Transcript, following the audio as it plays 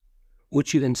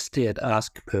Would you instead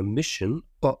ask permission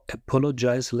or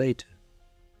apologize later?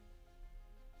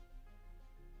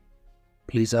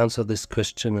 Please answer this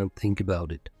question and think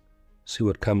about it. See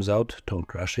what comes out,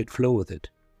 don't rush it, flow with it.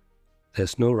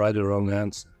 There's no right or wrong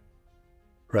answer.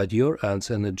 Write your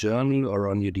answer in a journal or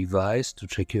on your device to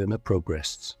check your inner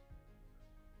progress.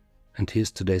 And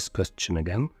here's today's question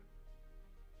again.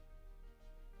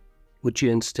 Would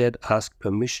you instead ask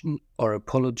permission or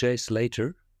apologize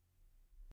later?